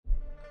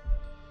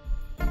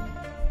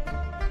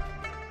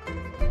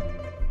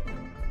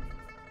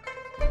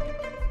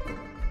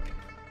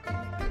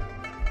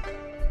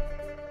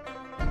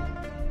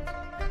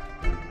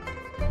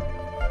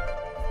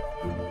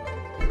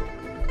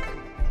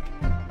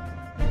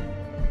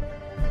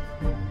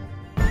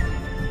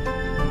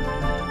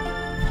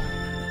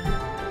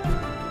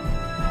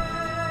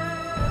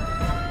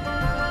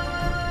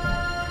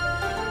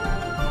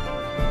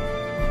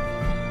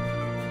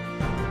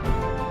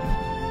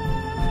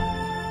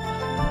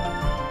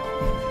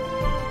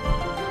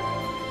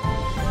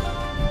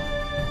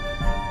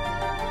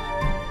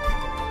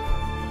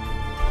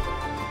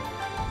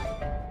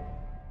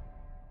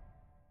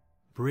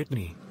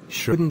Brittany,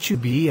 shouldn't you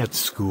be at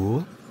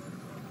school?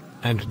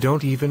 And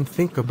don't even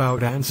think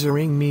about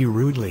answering me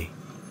rudely.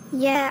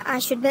 Yeah, I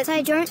should, but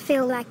I don't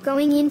feel like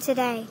going in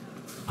today.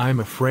 I'm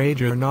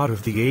afraid you're not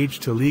of the age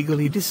to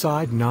legally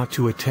decide not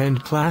to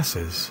attend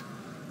classes.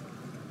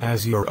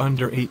 As you're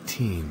under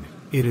 18,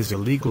 it is a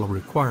legal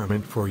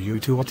requirement for you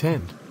to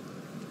attend.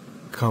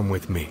 Come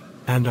with me,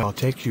 and I'll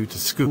take you to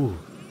school.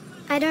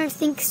 I don't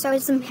think so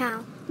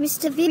somehow,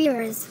 Mr.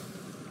 Viewers.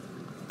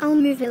 I'll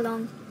move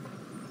along.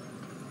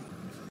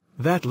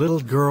 That little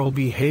girl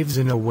behaves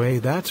in a way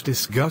that's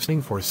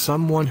disgusting for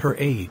someone her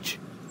age.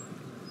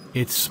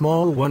 It's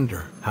small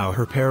wonder how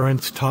her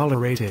parents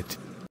tolerate it.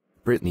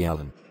 Brittany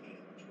Allen.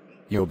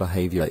 Your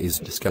behavior is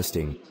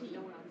disgusting.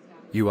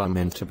 You are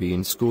meant to be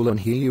in school and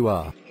here you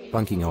are,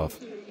 bunking off.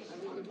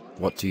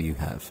 What do you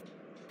have?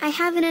 I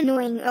have an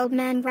annoying old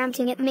man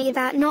ranting at me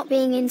about not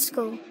being in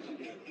school.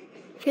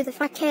 Who the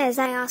fuck cares,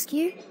 I ask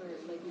you?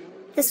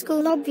 The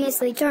school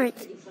obviously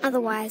don't,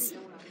 otherwise.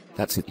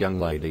 That's it, young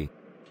lady.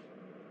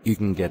 You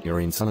can get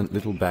your insolent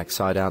little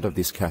backside out of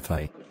this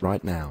cafe,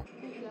 right now.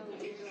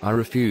 I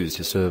refuse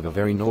to serve a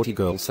very naughty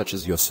girl such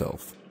as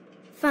yourself.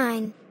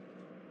 Fine.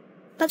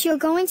 But you're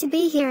going to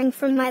be hearing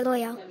from my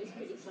lawyer.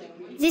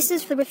 This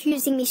is for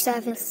refusing me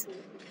service.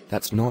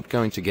 That's not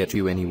going to get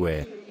you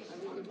anywhere.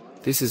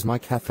 This is my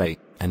cafe,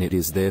 and it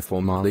is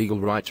therefore my legal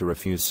right to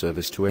refuse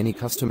service to any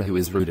customer who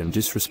is rude and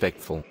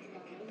disrespectful.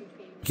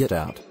 Get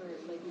out.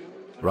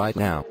 Right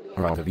now,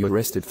 or I'll have you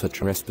arrested for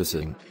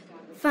trespassing.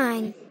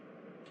 Fine.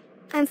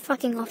 I'm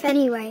fucking off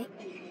anyway.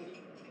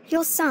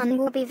 Your son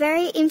will be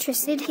very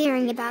interested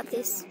hearing about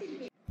this.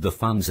 The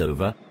fun's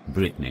over,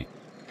 Brittany.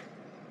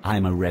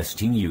 I'm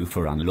arresting you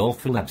for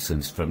unlawful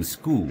absence from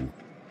school.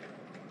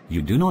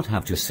 You do not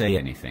have to say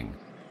anything.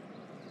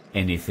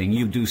 Anything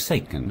you do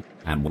say can,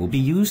 and will be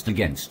used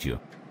against you.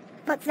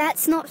 But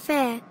that's not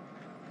fair.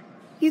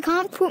 You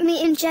can't put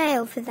me in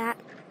jail for that.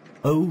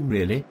 Oh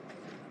really?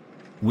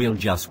 We'll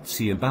just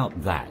see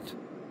about that.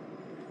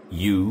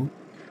 You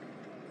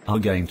are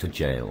going to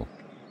jail.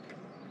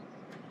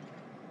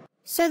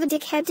 So the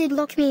dickhead did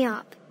lock me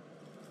up.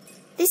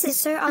 This is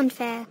so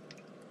unfair.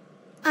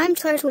 I'm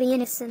totally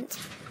innocent.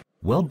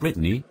 Well,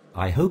 Brittany,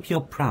 I hope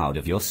you're proud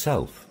of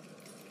yourself.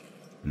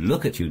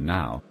 Look at you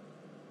now.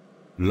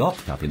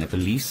 Locked up in a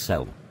police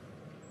cell.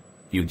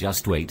 You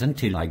just wait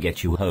until I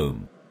get you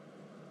home.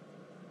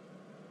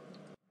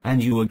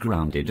 And you are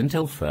grounded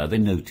until further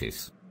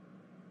notice.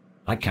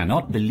 I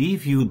cannot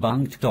believe you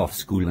bunked off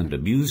school and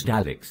abused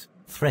Alex,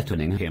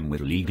 threatening him with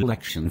legal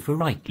action for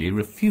rightly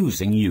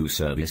refusing you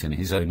service in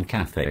his own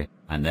cafe,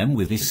 and then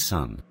with his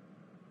son.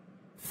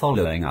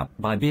 Following up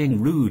by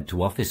being rude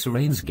to Officer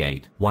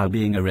Ainsgate while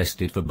being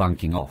arrested for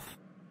bunking off.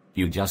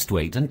 You just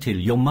wait until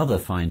your mother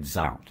finds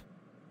out.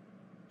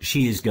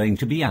 She is going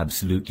to be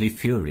absolutely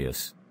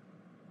furious.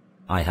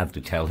 I have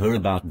to tell her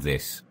about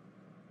this.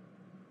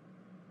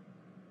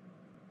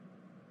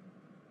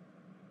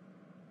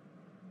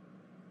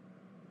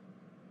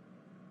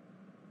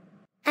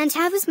 And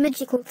have his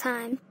magical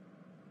time.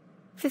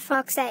 For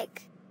fuck's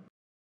sake.